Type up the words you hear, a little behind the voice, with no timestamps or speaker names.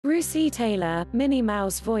Russi Taylor, Minnie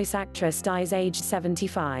Mouse voice actress, dies aged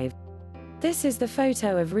 75. This is the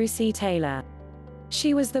photo of Russi Taylor.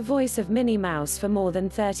 She was the voice of Minnie Mouse for more than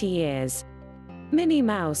 30 years. Minnie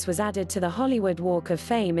Mouse was added to the Hollywood Walk of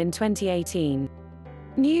Fame in 2018.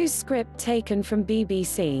 News script taken from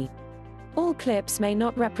BBC. All clips may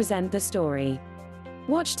not represent the story.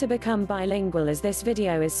 Watch to become bilingual, as this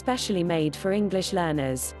video is specially made for English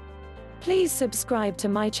learners. Please subscribe to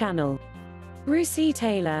my channel. Russi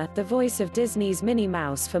Taylor, the voice of Disney's Minnie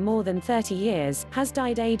Mouse for more than 30 years, has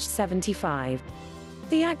died aged 75.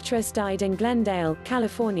 The actress died in Glendale,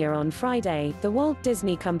 California on Friday, the Walt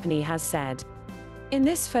Disney Company has said. In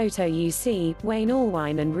this photo you see Wayne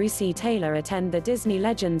Allwine and Russi Taylor attend the Disney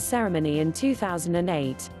Legends ceremony in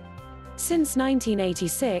 2008. Since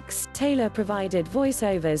 1986, Taylor provided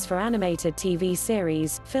voiceovers for animated TV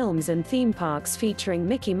series, films and theme parks featuring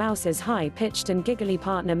Mickey Mouse's high-pitched and giggly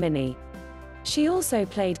partner Minnie. She also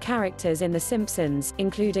played characters in The Simpsons,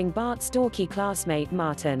 including Bart's dorky classmate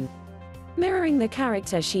Martin. Mirroring the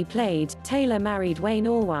character she played, Taylor married Wayne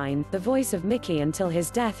Allwine, the voice of Mickey, until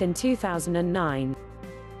his death in 2009.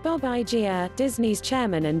 Bob Iger, Disney's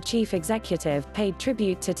chairman and chief executive, paid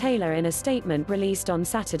tribute to Taylor in a statement released on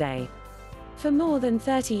Saturday. For more than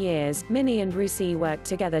 30 years, Minnie and Russi worked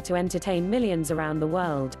together to entertain millions around the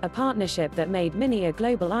world, a partnership that made Minnie a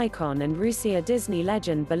global icon and Russi a Disney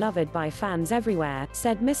legend beloved by fans everywhere,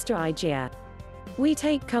 said Mr. Iger. We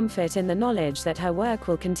take comfort in the knowledge that her work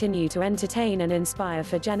will continue to entertain and inspire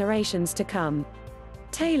for generations to come.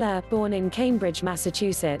 Taylor, born in Cambridge,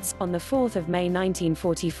 Massachusetts, on the 4th of May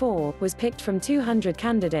 1944, was picked from 200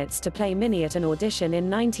 candidates to play Minnie at an audition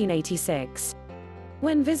in 1986.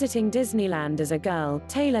 When visiting Disneyland as a girl,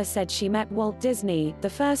 Taylor said she met Walt Disney, the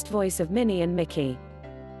first voice of Minnie and Mickey.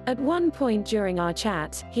 At one point during our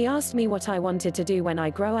chat, he asked me what I wanted to do when I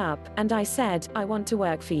grow up, and I said, "I want to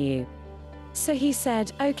work for you." So he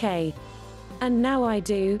said, "Okay. And now I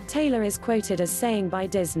do," Taylor is quoted as saying by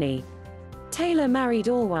Disney. Taylor married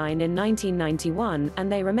Allwine in 1991,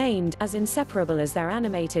 and they remained as inseparable as their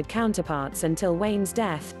animated counterparts until Wayne's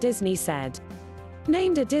death, Disney said.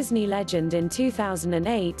 Named a Disney legend in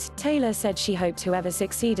 2008, Taylor said she hoped whoever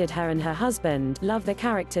succeeded her and her husband love the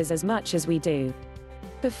characters as much as we do.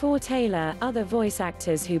 Before Taylor, other voice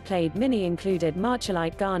actors who played Minnie included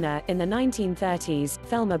Marchellite Garner in the 1930s,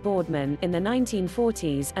 Thelma Boardman in the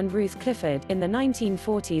 1940s, and Ruth Clifford in the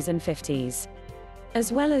 1940s and 50s. As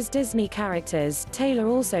well as Disney characters, Taylor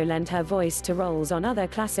also lent her voice to roles on other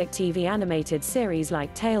classic TV animated series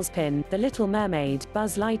like Tailspin, The Little Mermaid,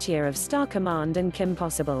 Buzz Lightyear of Star Command and Kim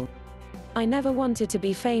Possible. "I never wanted to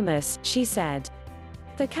be famous," she said.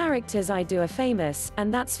 "The characters I do are famous,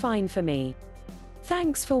 and that's fine for me.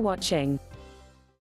 Thanks for watching."